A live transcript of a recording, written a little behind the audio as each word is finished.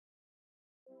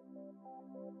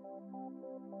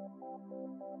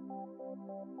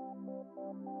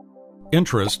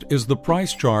Interest is the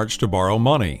price charged to borrow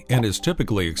money and is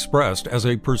typically expressed as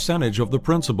a percentage of the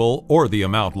principal or the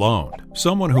amount loaned.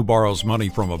 Someone who borrows money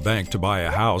from a bank to buy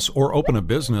a house or open a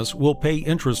business will pay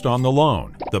interest on the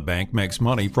loan. The bank makes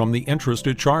money from the interest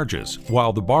it charges,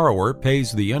 while the borrower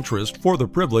pays the interest for the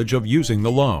privilege of using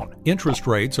the loan. Interest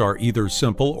rates are either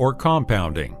simple or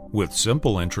compounding. With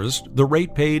simple interest, the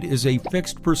rate paid is a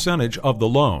fixed percentage of the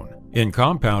loan. In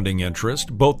compounding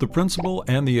interest, both the principal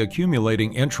and the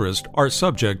accumulating interest are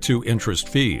subject to interest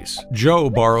fees. Joe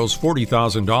borrows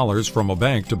 $40,000 from a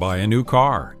bank to buy a new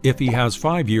car. If he has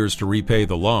 5 years to repay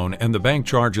the loan and the bank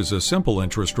charges a simple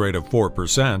interest rate of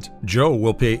 4%, Joe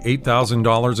will pay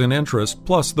 $8,000 in interest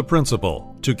plus the principal.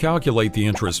 To calculate the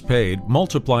interest paid,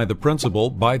 multiply the principal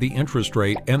by the interest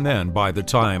rate and then by the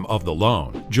time of the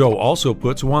loan. Joe also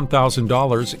puts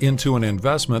 $1,000 into an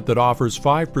investment that offers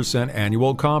 5%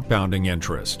 annual compounding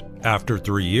interest. After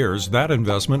 3 years, that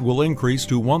investment will increase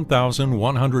to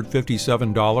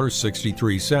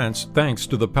 $1,157.63 thanks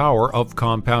to the power of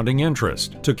compounding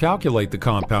interest. To calculate the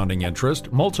compounding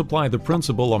interest, multiply the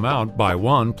principal amount by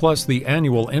 1 plus the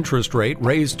annual interest rate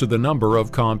raised to the number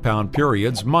of compound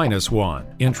periods minus 1.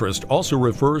 Interest also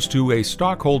refers to a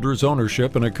stockholder's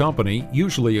ownership in a company,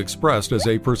 usually expressed as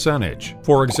a percentage.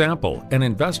 For example, an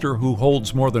investor who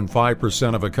holds more than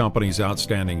 5% of a company's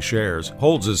outstanding shares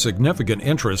holds a significant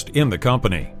interest in the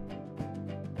company.